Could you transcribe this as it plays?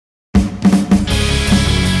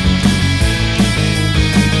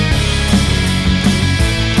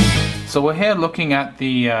So we're here looking at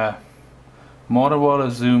the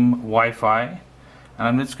Motorola XOOM Wi-Fi, and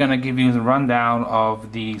I'm just going to give you the rundown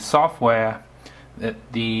of the software that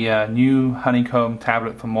the new Honeycomb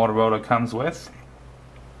tablet from Motorola comes with,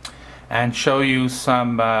 and show you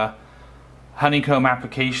some Honeycomb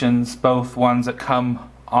applications, both ones that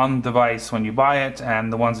come on device when you buy it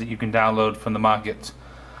and the ones that you can download from the market.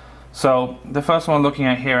 So the first one looking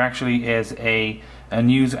at here actually is a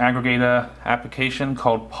news aggregator application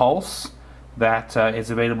called Pulse that is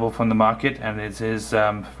available from the market, and it is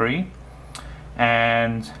free.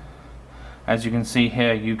 And as you can see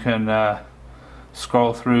here, you can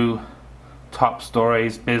scroll through top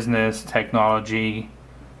stories, business, technology.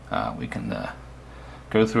 We can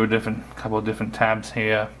go through a couple of different tabs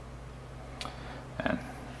here. And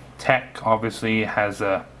tech obviously has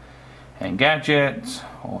and gadgets,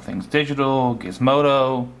 all things digital,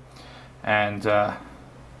 Gizmodo, and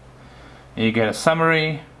you get a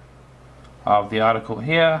summary of the article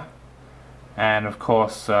here, and of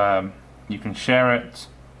course you can share it,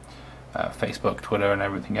 Facebook, Twitter, and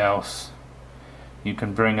everything else. You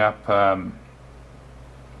can bring up a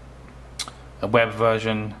web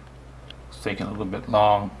version. It's taking a little bit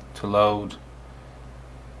long to load,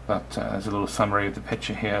 but there's a little summary of the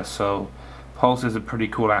picture here. So Pulse is a pretty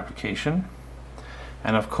cool application,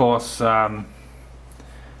 and of course there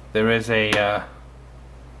is a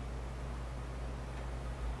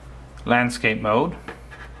landscape mode,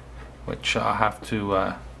 which I'll have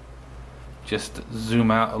to just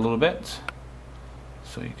zoom out a little bit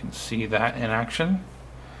so you can see that in action.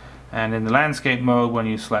 And in the landscape mode, when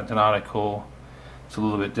you select an article, it's a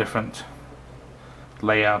little bit different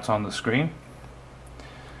layout on the screen.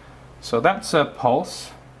 So that's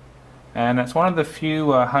Pulse, and that's one of the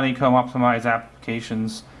few Honeycomb optimized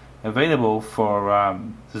applications available for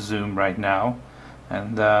the XOOM right now.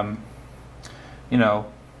 And you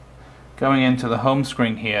know, going into the home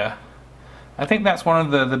screen here, I think that's one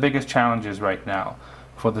of the biggest challenges right now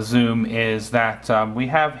for the XOOM, is that we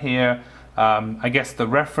have here I guess the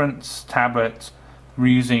reference tablet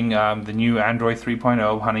using the new Android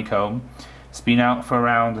 3.0 Honeycomb. It's been out for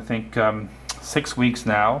around, I think, 6 weeks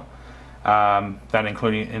now. That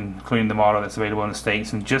including the model that's available in the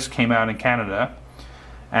States, and just came out in Canada.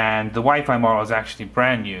 And the Wi-Fi model is actually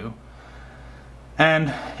brand new.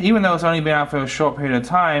 And even though it's only been out for a short period of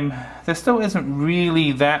time, there still isn't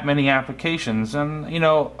really that many applications, and you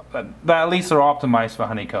know, that at least are optimized for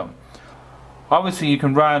Honeycomb. Obviously, you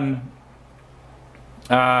can run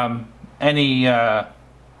any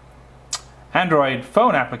Android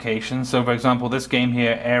phone application. So for example, this game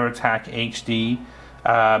here, Air Attack HD,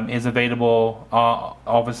 is available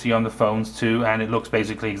obviously on the phones too, and it looks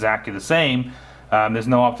basically exactly the same. There's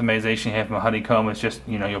no optimization here from Honeycomb. It's just,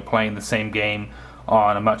 you know, you're playing the same game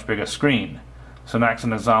on a much bigger screen. So that's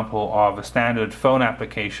an example of a standard phone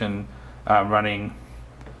application running.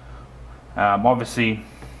 Obviously,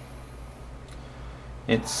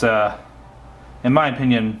 it's in my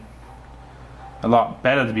opinion a lot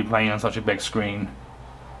better to be playing on such a big screen.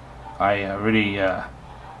 I really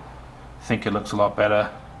think it looks a lot better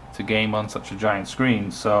to game on such a giant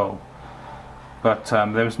screen. So, but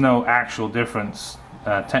there's no actual difference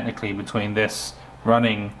technically between this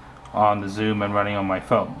running on the XOOM and running on my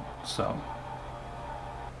phone. So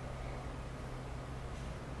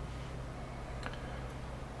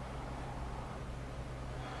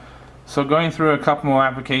going through a couple more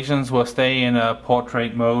applications, we'll stay in a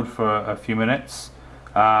portrait mode for a few minutes.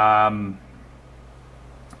 Comics.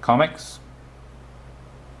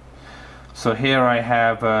 So here I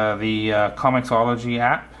have the Comixology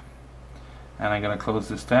app, and I'm going to close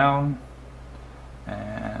this down,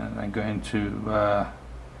 and I'm going to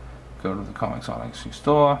go to the Comixology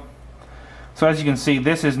store. So as you can see,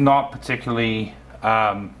 this is not particularly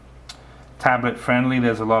tablet friendly.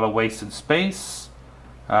 There's a lot of wasted space,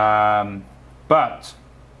 but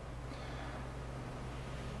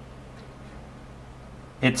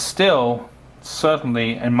it's still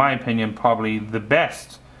certainly, in my opinion, probably the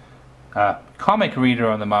best comic reader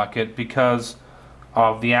on the market because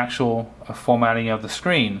of the actual formatting of the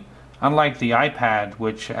screen. Unlike the iPad,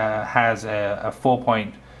 which has a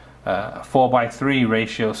 4:3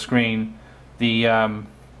 ratio screen, the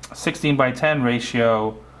 16:10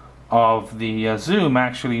 ratio of the XOOM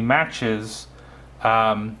actually matches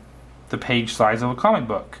the page size of a comic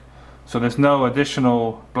book. So there's no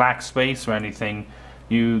additional black space or anything.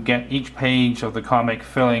 You get each page of the comic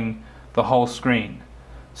filling the whole screen.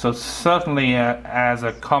 So certainly as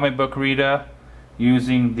a comic book reader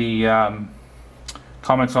using the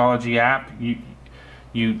Comixology app,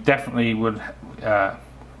 you definitely would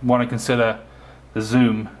want to consider the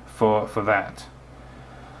XOOM for that.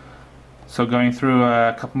 So going through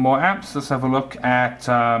a couple more apps, let's have a look at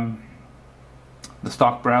the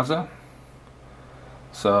stock browser.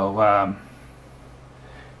 So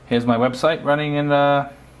here's my website running in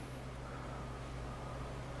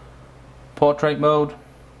portrait mode.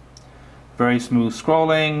 Very smooth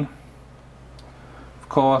scrolling. Of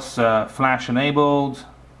course, flash enabled.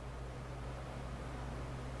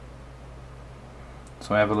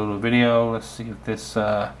 So I have a little video. Let's see if this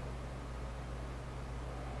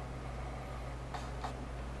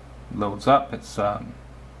loads up. It's so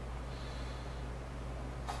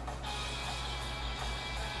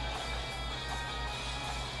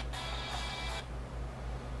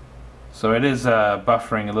it is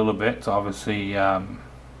buffering a little bit. Obviously,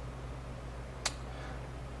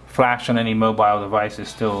 flash on any mobile device is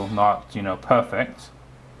still not, perfect,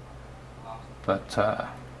 but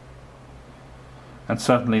and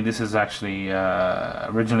certainly this is actually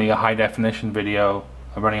originally a high definition video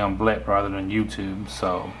running on Blip rather than YouTube.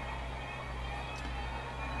 So,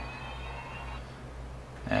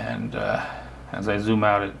 and as I zoom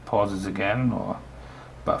out, it pauses again or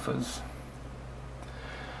buffers.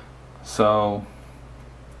 So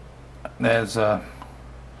there's a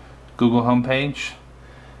Google homepage,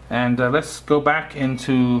 and let's go back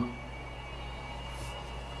into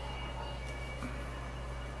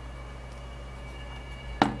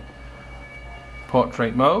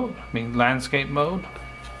portrait mode, landscape mode.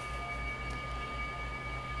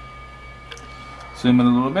 Zoom in a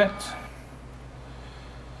little bit.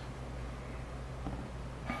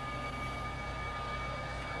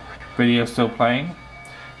 Video still playing.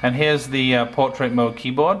 And here's the portrait mode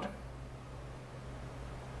keyboard.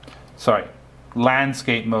 Sorry,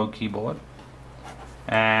 landscape mode keyboard.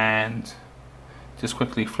 And just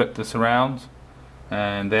quickly flip this around,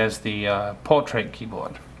 and there's the portrait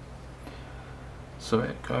keyboard. So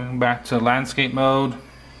going back to landscape mode,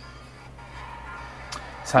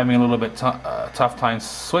 it's having a little bit tough time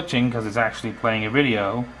switching because it's actually playing a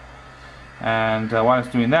video. And while it's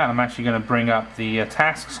doing that, I'm actually going to bring up the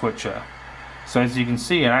task switcher. So as you can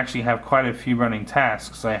see, I actually have quite a few running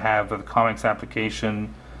tasks. I have the comics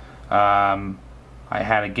application, I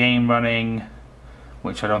had a game running,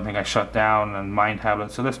 which I don't think I shut down, and Mind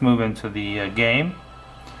Tablet. So let's move into the game.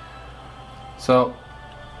 So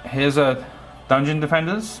here's a Dungeon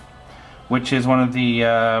Defenders, which is one of the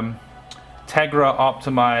Tegra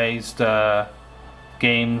optimized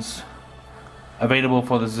games available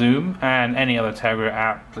for the Zoom and any other Tegra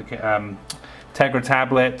app, Tegra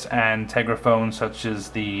tablet and Tegra phone, such as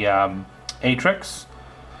the Atrix.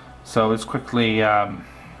 So let's quickly grab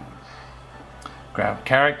a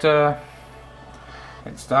character.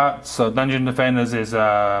 It starts. So Dungeon Defenders is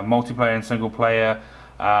a multiplayer and single player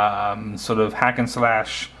sort of hack and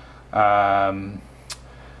slash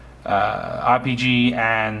RPG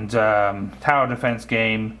and tower defense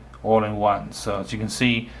game all in one. So as you can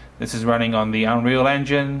see, this is running on the Unreal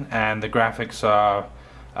Engine, and the graphics are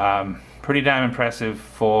pretty damn impressive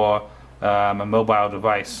for a mobile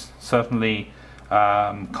device. Certainly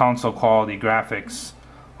console quality graphics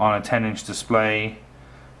on a 10-inch display.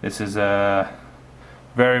 This is a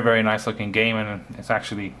very, very nice looking game, and it's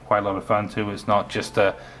actually quite a lot of fun too. It's not just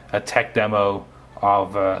a tech demo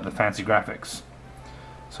of the fancy graphics.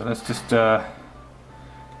 So let's just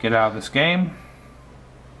get out of this game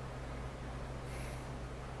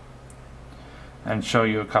and show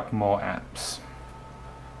you a couple more apps.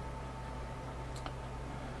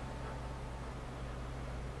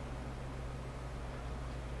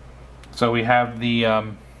 So we have the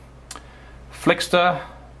Flickster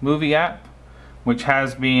movie app, which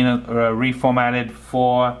has been reformatted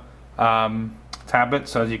for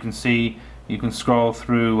tablets. So as you can see, you can scroll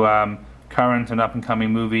through current and up-and-coming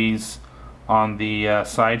movies on the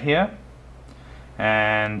side here.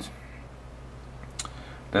 And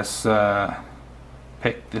let's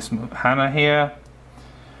pick this Hannah here.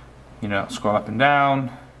 Scroll up and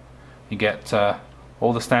down. You get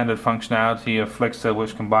all the standard functionality of Flickster,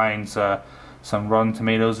 which combines some Rotten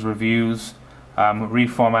Tomatoes reviews,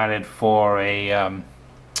 reformatted for a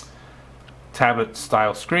tablet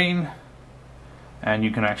style screen, and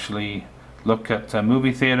you can actually look at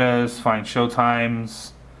movie theaters, find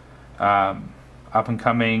showtimes, up and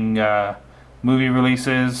coming movie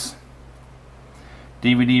releases,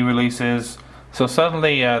 DVD releases. So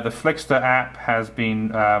certainly the Flickster app has been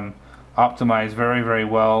optimized very, very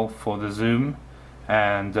well for the Zoom.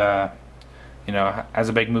 And as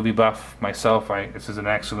a big movie buff myself, this is an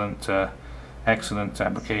excellent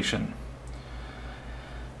application.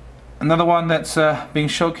 Another one that's being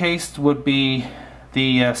showcased would be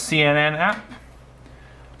the CNN app.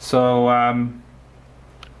 So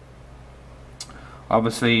on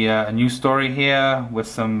Obviously a news story here with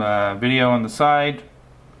some video on the side.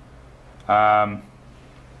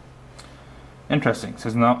 Interesting. It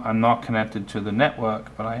says I'm not connected to the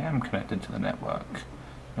network, but I am connected to the network.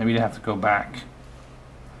 Maybe you have to go back,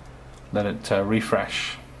 let it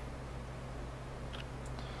refresh,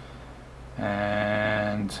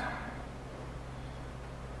 and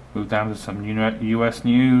move down to some US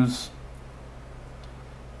news.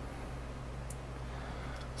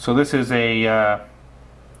 So this is a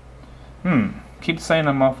keep saying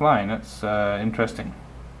I'm offline. That's interesting.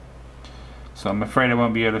 So I'm afraid I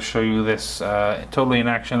won't be able to show you this totally in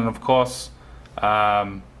action. And of course,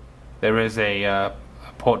 there is a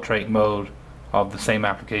portrait mode of the same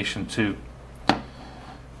application too.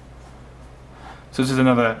 So this is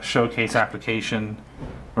another showcase application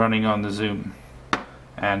running on the Zoom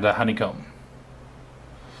and Honeycomb.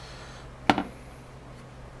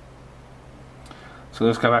 So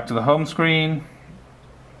let's go back to the home screen,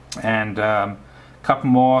 and a couple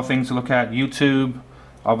more things to look at. YouTube.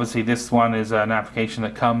 Obviously this one is an application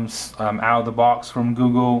that comes out of the box from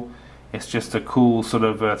Google. It's just a cool sort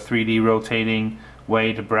of 3D rotating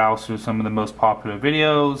way to browse through some of the most popular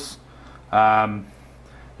videos.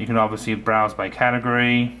 You can obviously browse by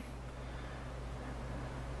category,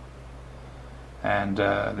 and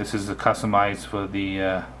this is customized for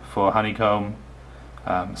the for Honeycomb.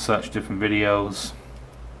 Search different videos,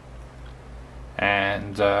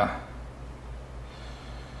 and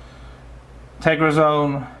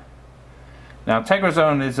TegraZone. Now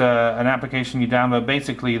TegraZone is an application you download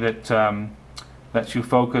basically that lets you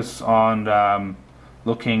focus on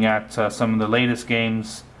looking at some of the latest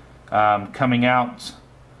games coming out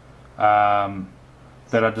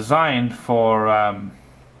that are designed for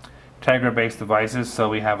Tegra based devices. So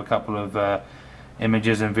we have a couple of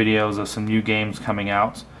images and videos of some new games coming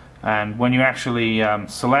out, and when you actually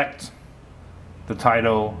select the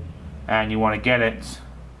title and you want to get it,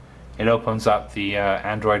 it opens up the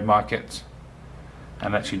Android market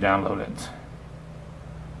and lets you download it.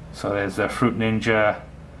 So there's Fruit Ninja,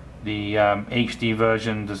 the HD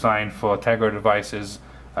version designed for Tegra devices,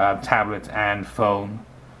 tablet and phone.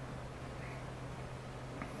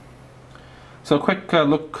 So a quick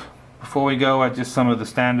look before we go at just some of the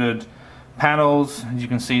standard panels. As you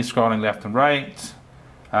can see, scrolling left and right,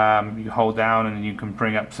 you hold down and you can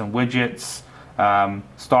bring up some widgets.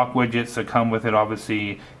 Stock widgets that come with it,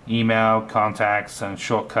 obviously email, contacts and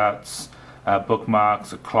shortcuts,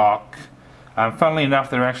 bookmarks, a clock. Funnily enough,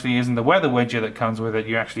 there actually isn't the weather widget that comes with it.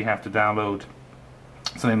 You actually have to download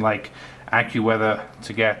something like AccuWeather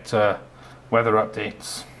to get weather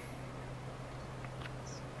updates.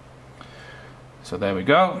 So there we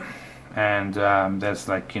go, and there's,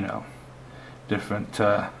 like, you know, different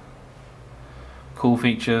cool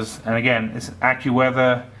features. And again, this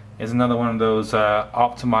AccuWeather is another one of those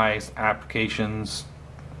optimized applications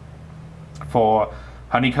for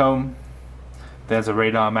Honeycomb. There's a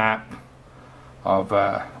radar map of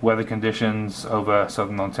weather conditions over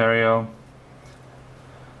southern Ontario.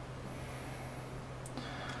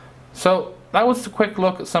 So that was a quick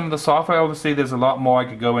look at some of the software. Obviously there's a lot more I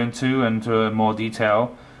could go into more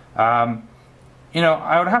detail. You know,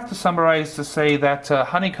 I would have to summarize to say that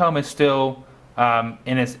Honeycomb is still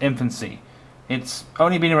in its infancy. It's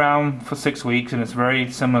only been around for 6 weeks, and it's very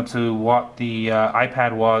similar to what the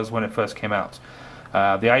iPad was when it first came out.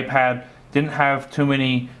 The iPad didn't have too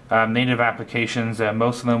many native applications.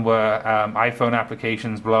 Most of them were iPhone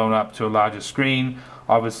applications blown up to a larger screen.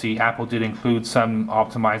 Obviously Apple did include some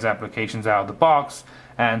optimized applications out of the box,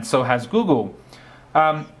 and so has Google.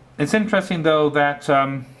 It's interesting though that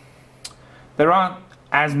there aren't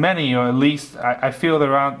as many, or at least I feel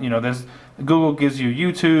there aren't, you know, there's Google gives you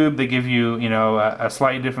YouTube, they give you, you know, a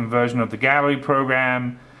slightly different version of the gallery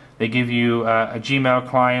program, they give you a Gmail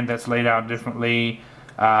client that's laid out differently.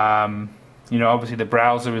 You know, obviously the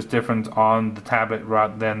browser is different on the tablet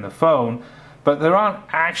rather than the phone, but there aren't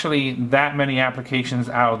actually that many applications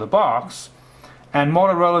out of the box, and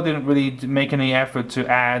Motorola didn't really make any effort to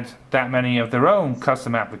add that many of their own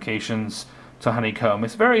custom applications to Honeycomb.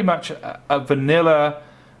 It's very much a vanilla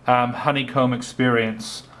Honeycomb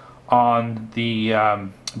experience on the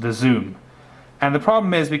Zoom. And the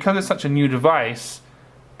problem is, because it's such a new device,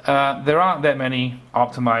 there aren't that many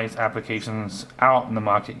optimized applications out in the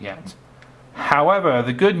market yet. However,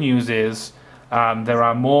 the good news is there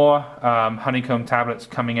are more Honeycomb tablets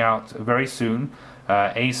coming out very soon.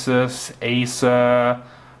 Asus, Acer,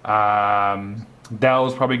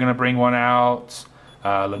 Dell's probably going to bring one out,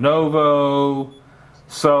 Lenovo.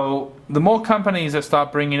 So the more companies that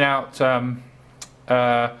start bringing out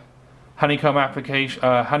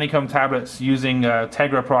Honeycomb tablets using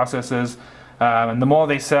Tegra processors, And the more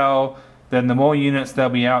they sell, then the more units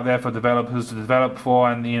there'll be out there for developers to develop for,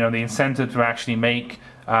 and the incentive to actually make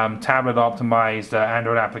tablet optimized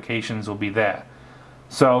Android applications will be there.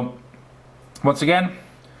 So once again,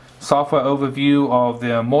 software overview of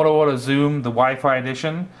the Motorola XOOM, the Wi-Fi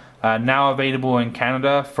edition, now available in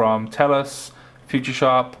Canada from TELUS,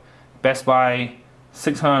 FutureShop, Best Buy,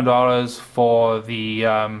 $600 for the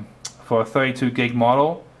for a 32 gig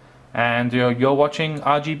model, and you're watching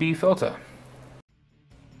RGB Filter.